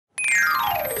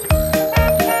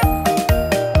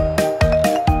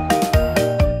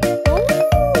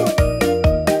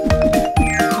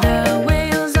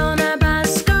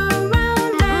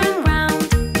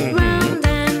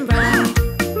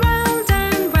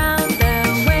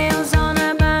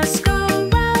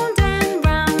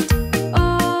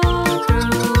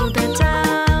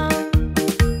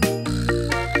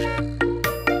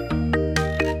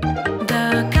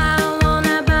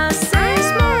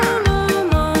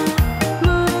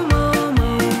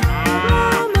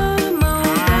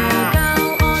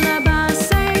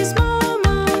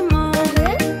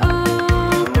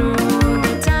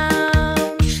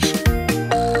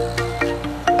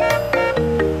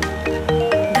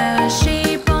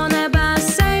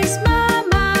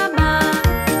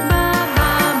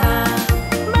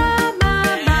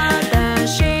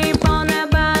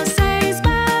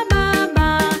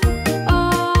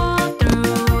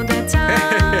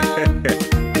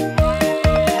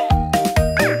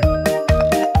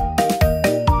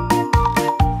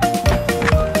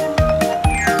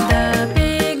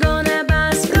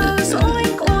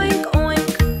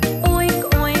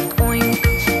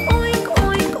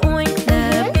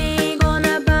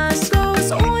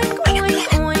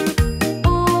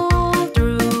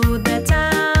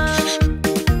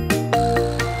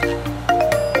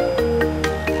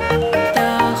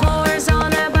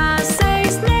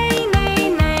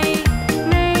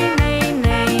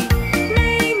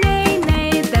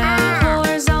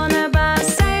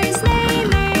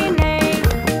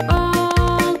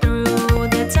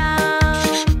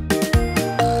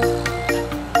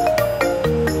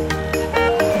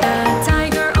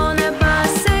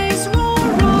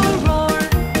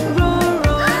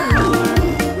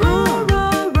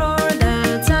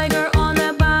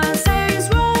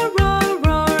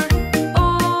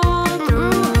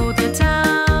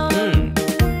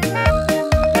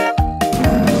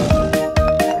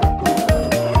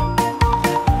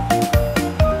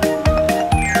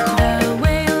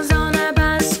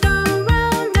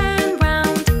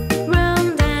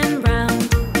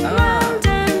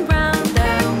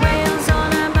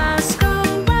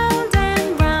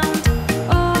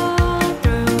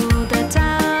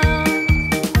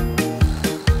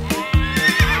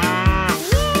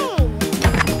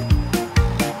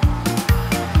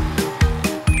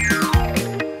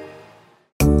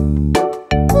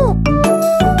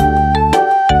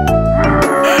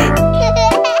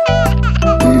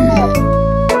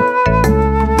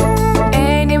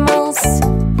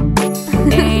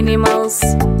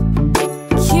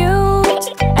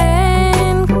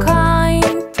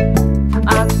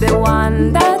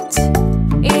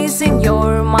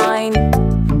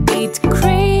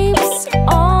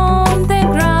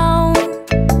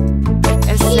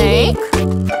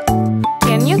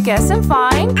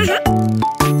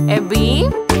bee?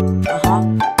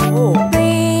 Oh.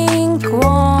 Think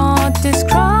what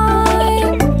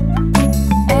describe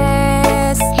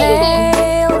a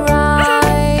snail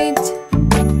ride.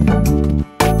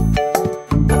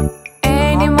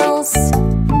 Animals,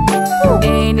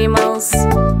 animals,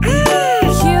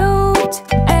 cute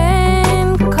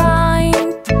and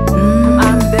kind.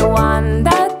 I'm the one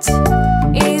that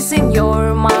is in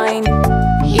your mind.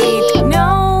 It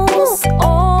knows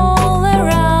all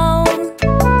around. A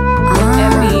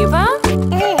beaver?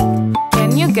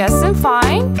 Can you guess and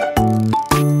find?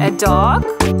 A dog?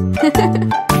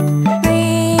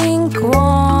 Think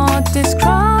what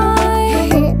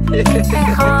describe a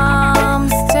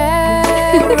hamster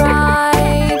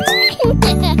ride.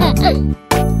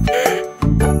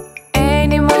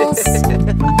 Animals,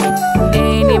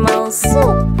 animals,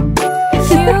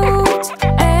 cute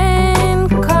and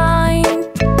kind.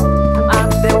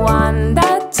 I'm the one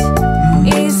that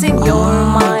is in your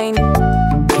mind.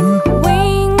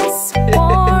 Wings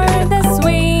for the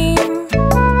swim.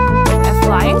 A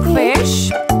flying fish.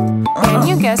 Can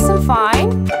you guess and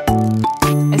find?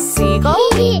 A seagull?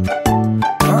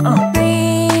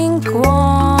 Think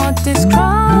what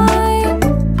describe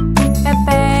a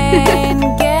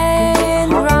penguin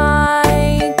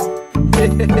ride.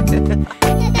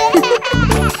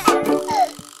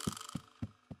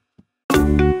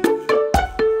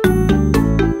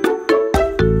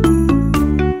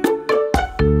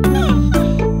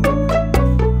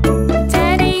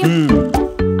 Daddy,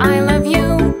 I love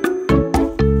you.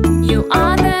 You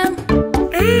are the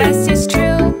best, it's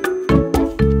true.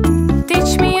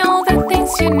 Teach me all the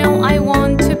things you know. I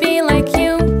want to be like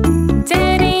you.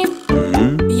 Daddy,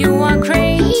 you are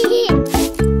great.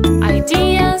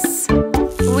 Ideas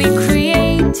we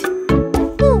create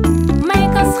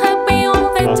make us happy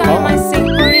all the time. I sing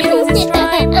for you this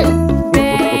rhyme.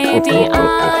 Daddy, I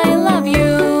love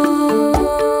you.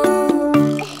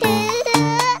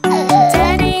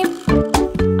 Daddy,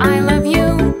 I love you.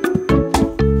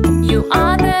 You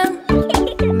are the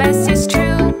best, it's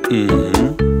true.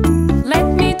 Let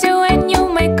me do a new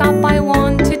makeup I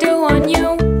want to do on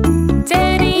you.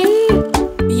 Daddy,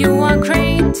 you are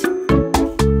great.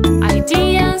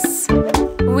 Ideas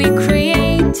we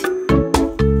create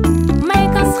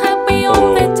make us happy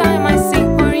all the time. I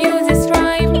sing for you this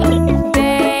rhyme.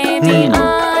 Daddy, I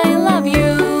love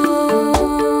you.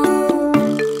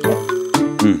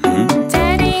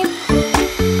 Daddy,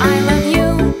 I love you.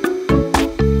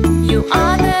 You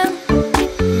are the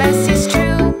best, it's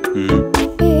true.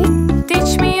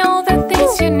 Teach me all the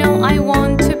things you know. I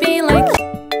want to be like you.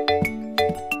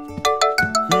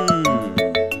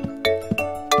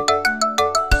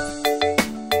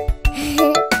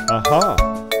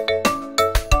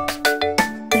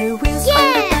 The wheels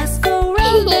on the bus go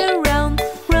round and round,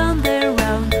 round and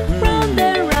round, round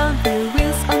and round. The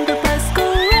wheels on the bus go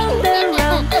round and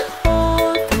round,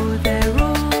 all through the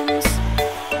rooms.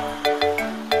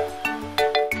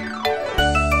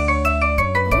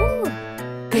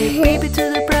 The baby to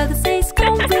the brother says,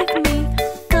 come with me,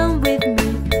 come with me,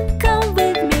 come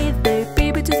with me. The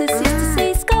baby to the sister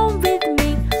says, come with me,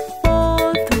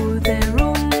 all through the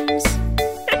rooms.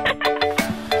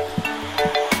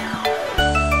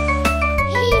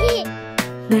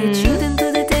 The children to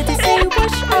the daddy say,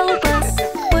 wash our bus,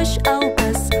 wash our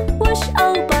bus, wash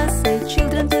our bus. The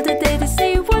children to the daddy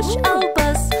say, wash our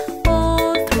bus,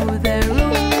 all through the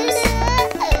rooms.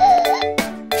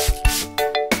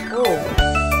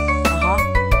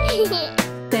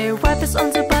 The wipers on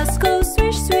the bus go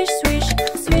swish, swish, swish,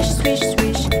 swish, swish,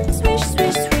 swish, swish,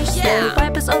 swish, swish. The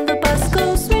wipers on the bus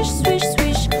go swish, swish,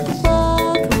 swish,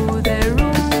 all through the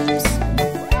rooms.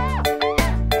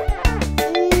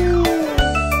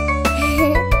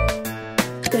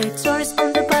 The doors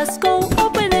on the bus go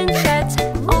open and shut,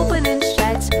 open and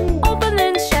shut, open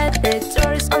and shut. The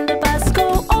doors on the bus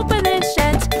go open and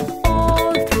shut,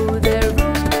 all through the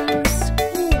rooms.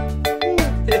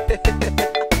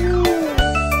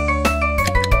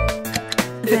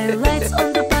 The lights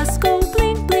on the bus go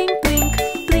blink, blink, blink,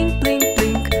 blink, blink,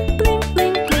 blink, blink,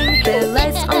 blink, blink. The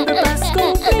lights on the bus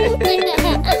go blink, blink,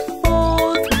 blink,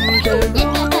 all through the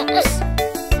rooms.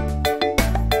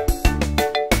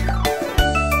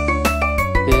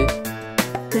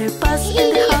 The bus in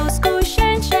the house go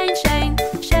shine, shine, shine,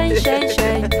 shine, shine,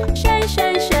 shine, shine,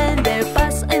 shine, shine. The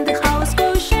bus in the house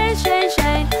go shine, shine,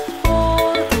 shine,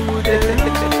 all through the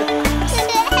rooms.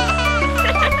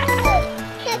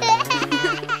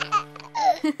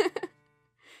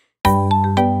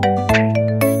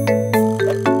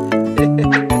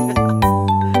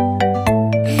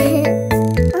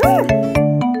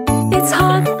 It's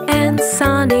hot and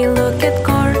sunny, look at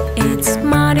car, it's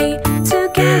muddy.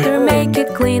 Together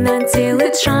clean until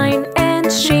it shine and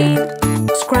sheen.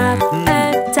 Scrub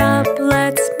it up,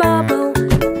 let's bubble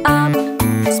up.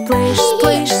 Splish,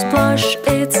 splish, splosh,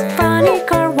 it's funny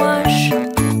car wash.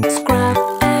 Scrub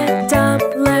it up,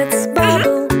 let's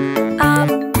bubble up.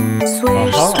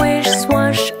 Swish, swish,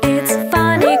 swash, it's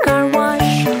funny car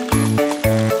wash.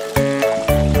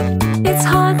 It's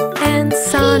hot and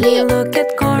sunny, look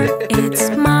at car, it's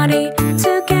muddy.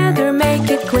 Together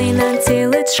make it clean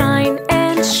until it shine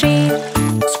and sheen.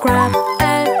 Scrub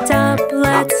it up,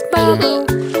 let's bubble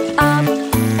up.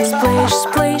 Splish,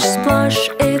 splish, splosh,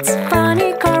 it's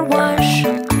funny car wash.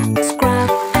 Scrub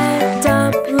it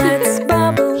up, let's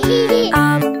bubble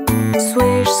up.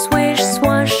 Swish, swish,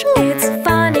 swash, it's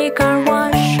funny car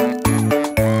wash.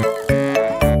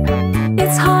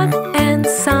 It's hot and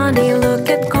sunny, look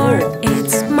at car,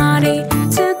 it's muddy.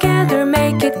 Together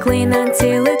make it clean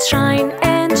until it shine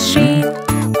and sheen.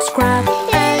 Scrub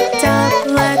it up,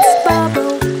 let's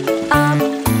bubble up.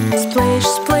 Splish,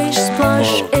 splish,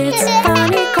 splosh, it's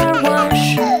funny car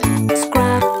wash.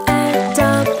 Scrub it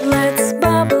up, let's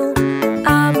bubble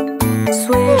up.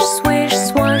 Swish, swish,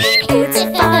 swash, it's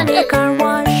funny car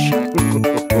wash.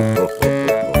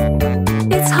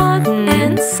 It's hot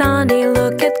and sunny,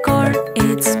 look at car,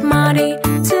 it's muddy.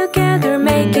 Together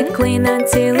make it clean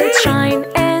until it shine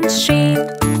and sheen.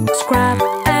 Scrub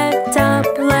it up,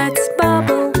 let's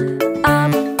bubble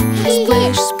up.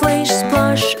 Splish, splish,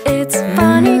 splosh, it's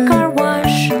funny car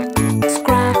wash.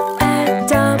 Scrub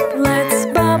it up, let's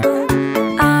bubble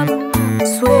up.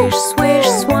 Swish, swish,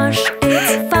 swash,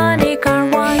 it's funny car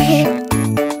wash.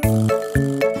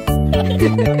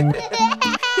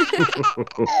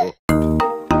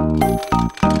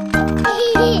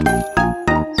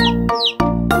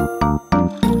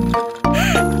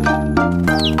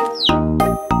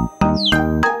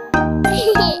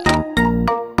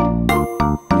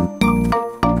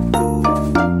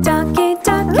 Ducky,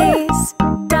 duckies,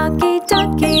 ducky,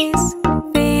 duckies,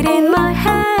 feet in my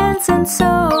hands and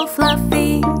so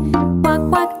fluffy. Quack,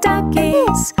 quack,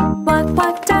 duckies, quack,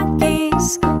 quack,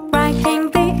 duckies, cracking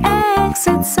the eggs,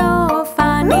 it's so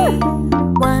funny.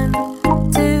 1,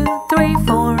 2, 3,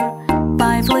 4,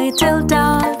 5 little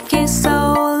duckies, so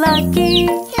lucky.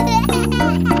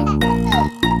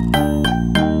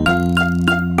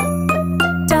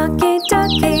 Ducky,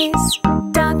 duckies,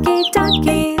 ducky,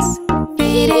 duckies,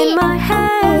 feet in my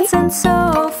hands and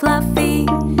so fluffy.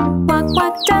 Quack,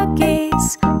 quack,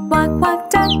 duckies, quack, quack,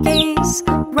 duckies,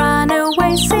 run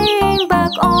away, sing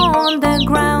back on the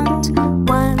ground.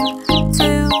 1,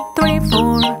 2, 3,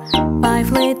 4,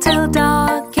 5 little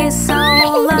duckies, so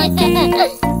lucky.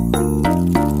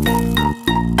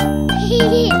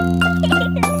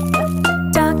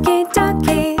 Ducky,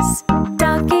 duckies,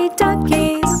 ducky,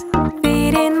 duckies,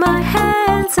 feet in my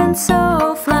hands and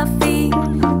so fluffy.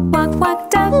 Quack, quack,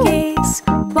 duckies,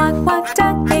 quack, quack,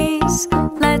 duckies,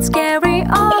 let's carry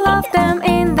all of them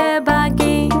in the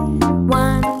buggy.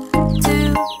 1,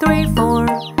 2, 3, 4,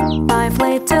 5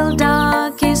 little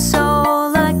duckies,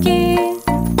 so lucky.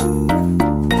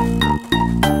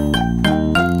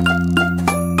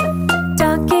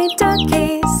 Ducky,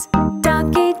 duckies,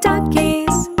 ducky,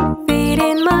 duckies, feet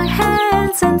in my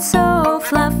hands and so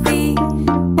fluffy.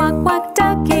 Quack, quack,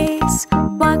 duckies,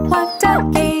 quack, quack,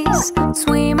 duckies,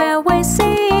 swim away,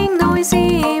 sing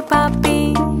noisy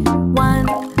puppy. 1,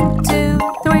 2,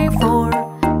 3, 4,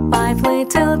 5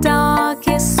 little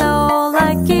duckies, so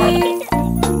lucky.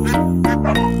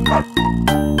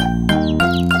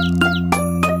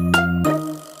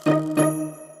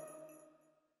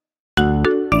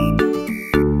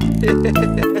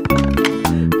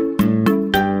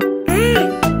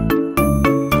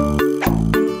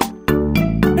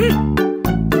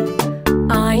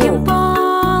 I am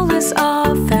police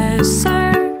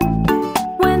officer.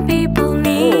 When people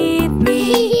need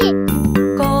me,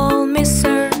 call me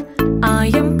sir.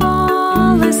 I am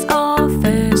police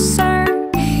officer.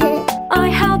 I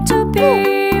help the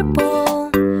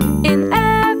people in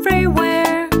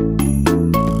everywhere.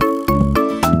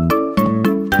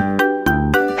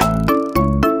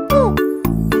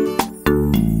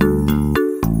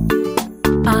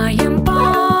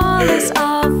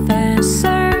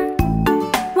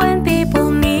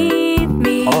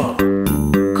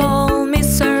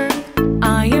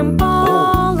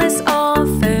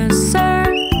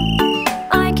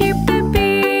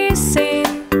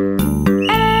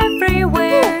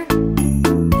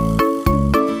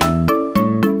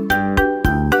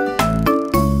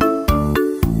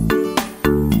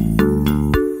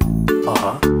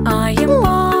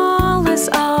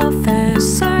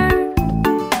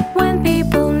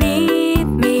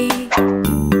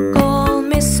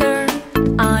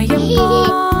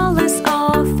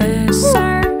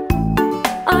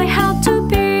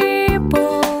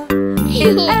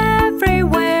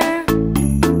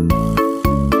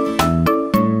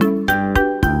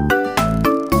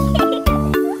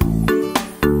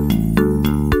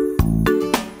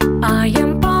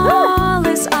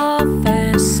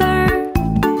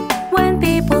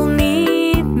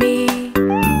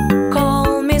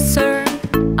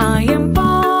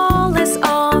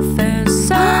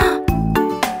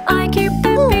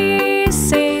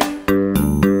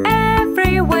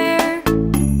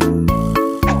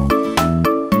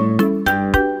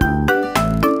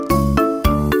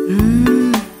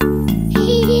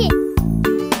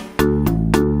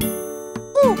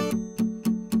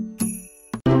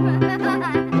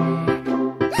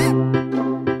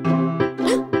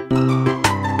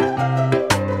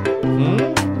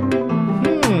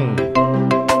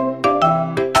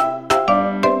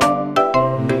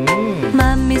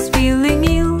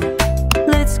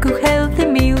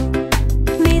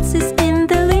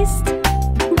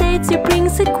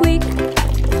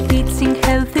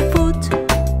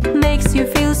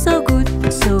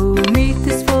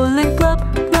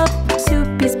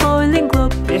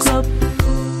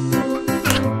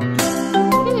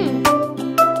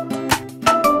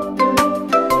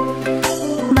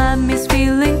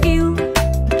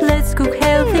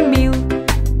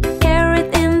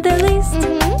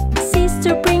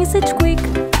 quick.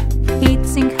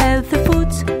 Eating healthy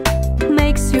food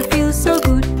makes you feel so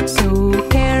good. So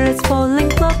carrots falling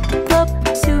glop, glop.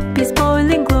 Soup is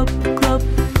boiling glop, glop.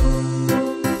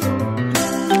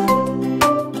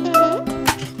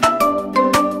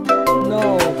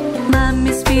 No.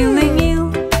 Mommy's feeling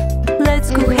ill.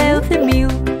 Let's cook healthy meal.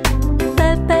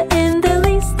 Pepper in the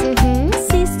list.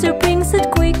 Sister brings it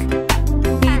quick.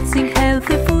 Eating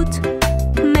healthy food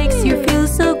makes you feel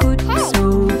so good.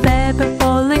 So pepper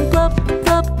falling glop,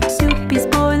 glop. Soup is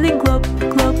boiling glop,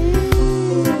 glop.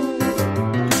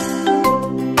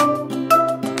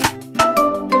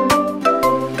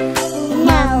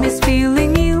 Mommy's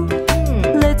feeling ill.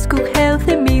 Let's cook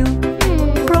healthy meal.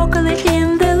 Broccoli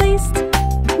in the list.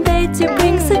 Betty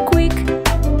brings it quick.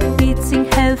 Eating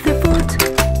healthy food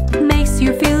makes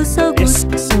you feel so good.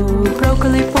 So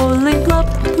broccoli falling glop,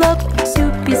 glop.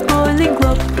 Soup is boiling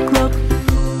glop, glop.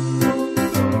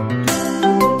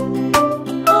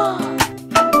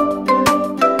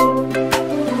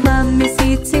 Mommy's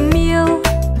eating meal.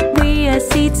 We are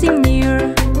sitting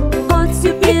near. Hot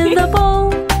soup in the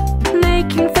bowl,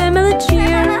 making family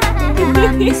cheer.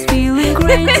 Mommy's feeling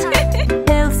great.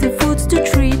 Healthy foods to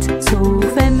treat. So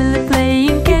family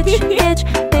playing catch, catch.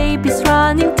 Babies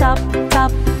running top,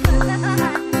 top.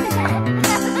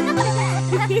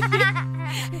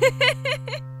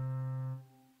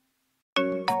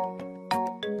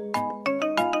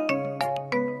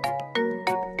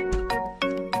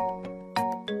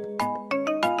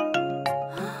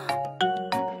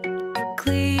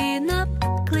 Clean up,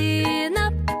 clean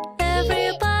up.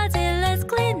 Everybody, let's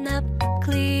clean up.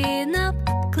 Clean up,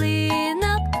 clean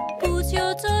up. Put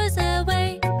your toys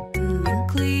away.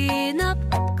 Clean up,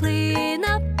 clean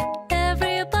up.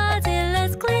 Everybody,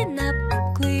 let's clean up.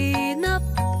 Clean up,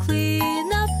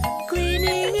 clean up.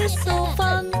 Cleaning is so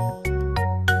fun.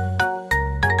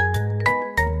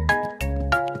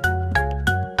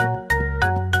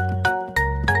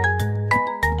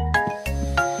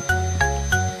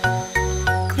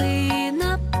 Clean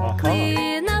up,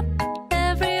 clean up.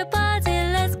 Everybody,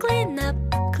 let's clean up.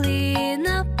 Clean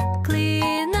up,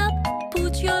 clean up.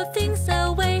 Put your things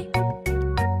away.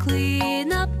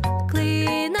 Clean up,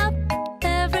 clean up.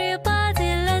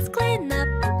 Everybody, let's clean up.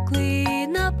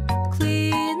 Clean up,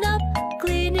 clean up.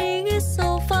 Cleaning is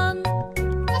so fun.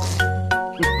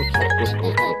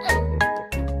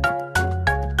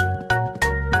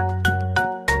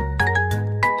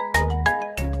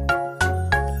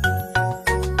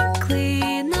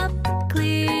 Clean up,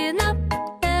 clean up.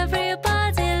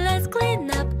 Everybody, let's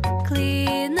clean up.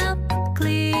 Clean up,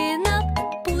 clean up.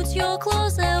 Put your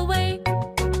clothes away.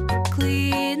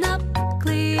 Clean up,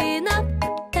 clean up.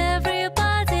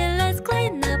 Everybody, let's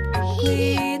clean up.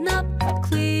 Clean up,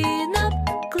 clean up.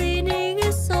 Cleaning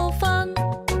is so fun.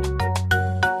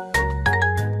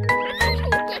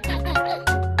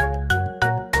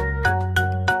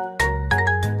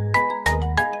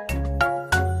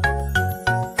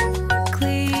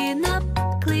 Clean up,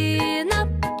 clean up.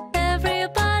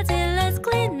 Everybody, let's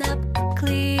clean up.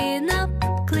 Clean up,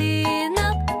 clean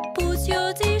up. Put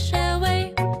your dish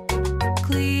away.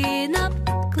 Clean up,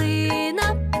 clean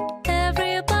up.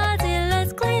 Everybody,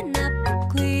 let's clean up.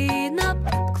 Clean up,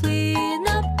 clean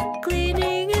up.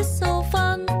 Cleaning is so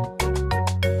fun.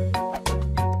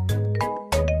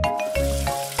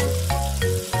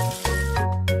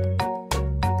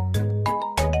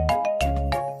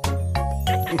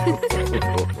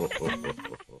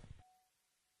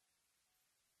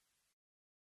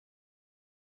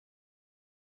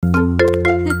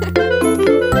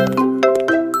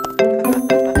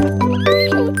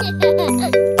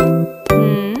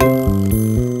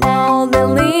 All the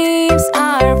leaves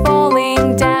are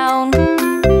falling down,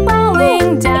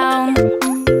 falling down,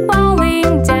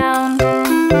 falling down.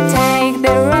 Take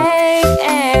the rake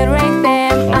and rake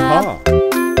them up,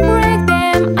 rake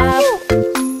them up,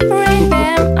 rake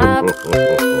them up.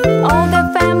 All the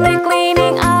family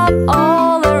cleaning up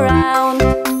all around.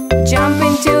 Jump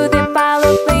into the pile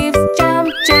of leaves, jump,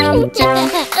 jump,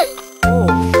 jump.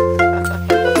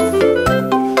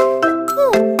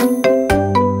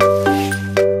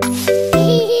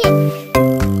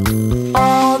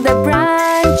 All the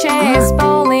branches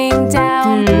falling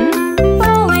down,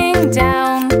 falling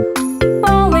down,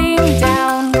 falling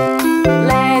down.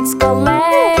 Let's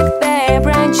collect the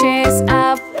branches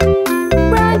up,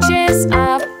 branches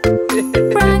up,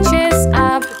 branches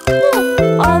up.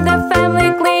 All the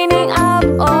family cleaning up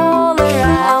all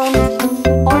around.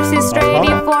 Horses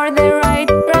ready for the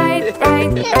ride, ride,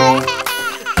 ride, ride.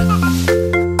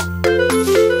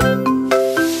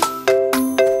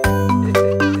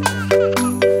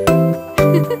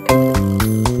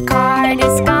 Cart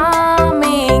is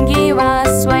coming, give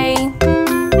us way.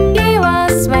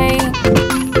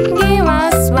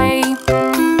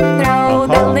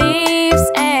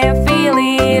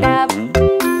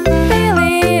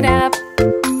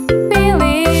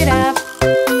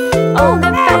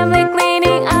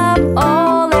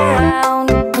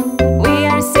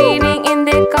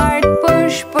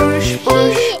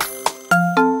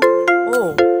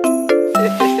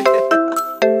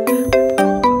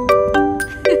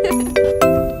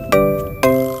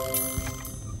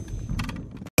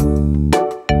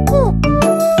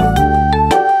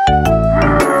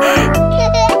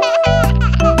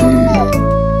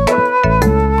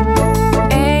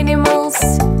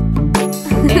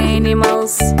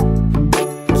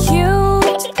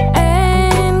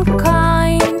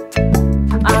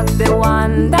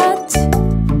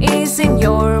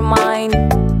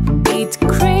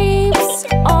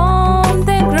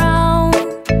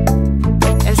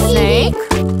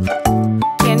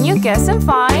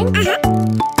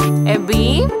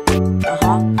 bee?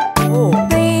 Oh.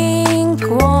 Think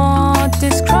what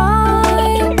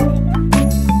describe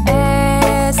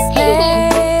a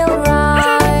snail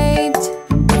ride.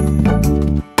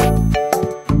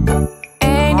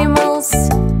 Animals,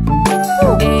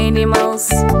 animals,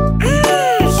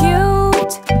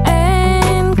 cute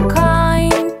and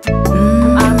kind.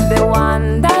 I'm the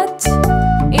one that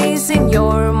is in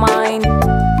your mind.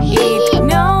 It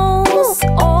knows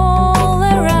all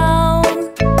around.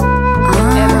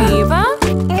 A beaver?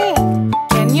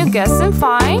 Can you guess and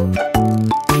find?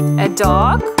 A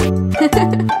dog?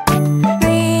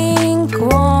 Think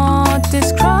what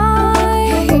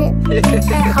describe a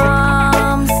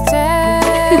hamster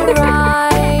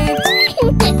ride.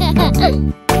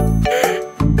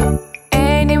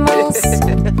 Animals,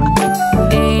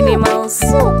 animals,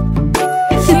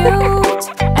 cute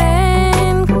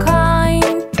and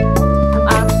kind.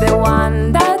 I'm the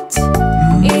one that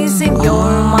is in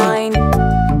your mind.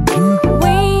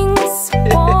 Wings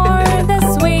for the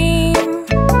swim.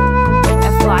 A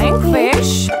flying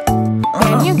fish.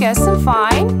 Can you guess and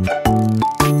find?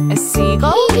 A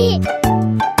seagull?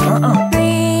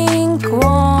 Think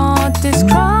what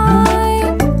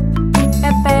describe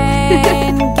a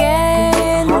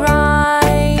penguin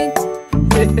ride.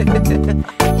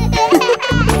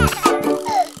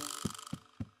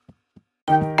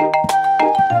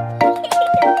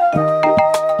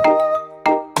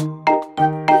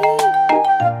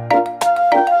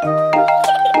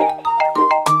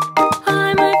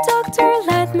 I'm a doctor,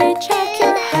 let me check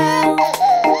your health.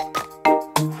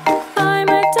 I'm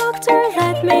a doctor,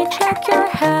 let me check your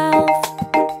health.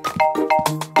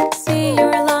 See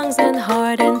your lungs and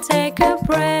heart and take a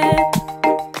breath.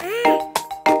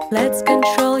 Let's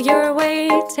control your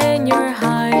weight and your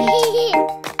height.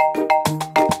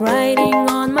 Writing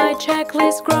on my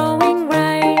checklist, growing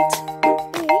right.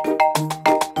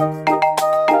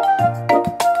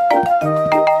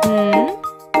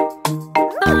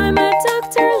 I'm a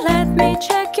doctor, let me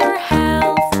check your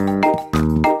health.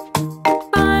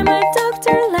 I'm a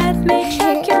doctor, let me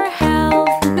check your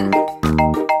health.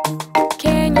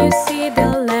 Can you see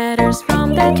the letters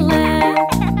from that lamp?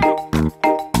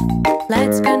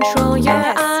 Let's control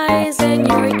your eyes and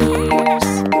your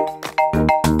ears.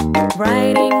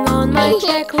 Writing on my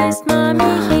checklist,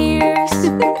 mommy hears.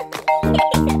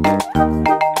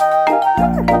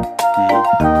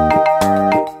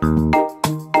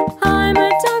 I'm a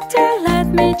doctor, let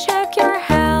me check your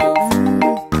health.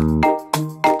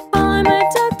 I'm a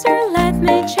doctor, let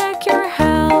me check your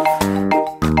health.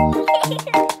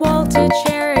 Walk to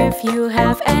chair if you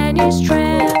have any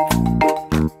strength.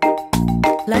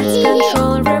 Let's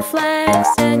control reflex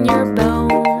and your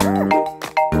bone.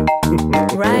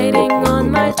 Writing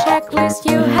on my checklist,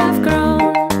 you have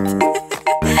grown.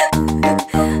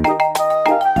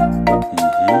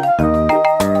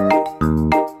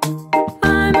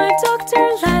 I'm a doctor,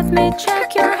 let me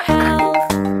check your health.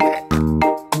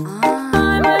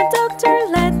 I'm a doctor,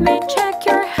 let me check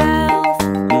your health.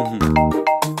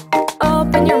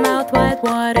 Open your mouth wide,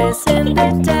 what is in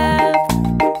the depth?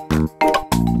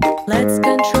 Let's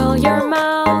control your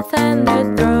mouth and the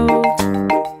throat.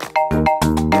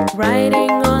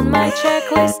 Writing on my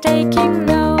checklist, taking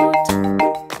note.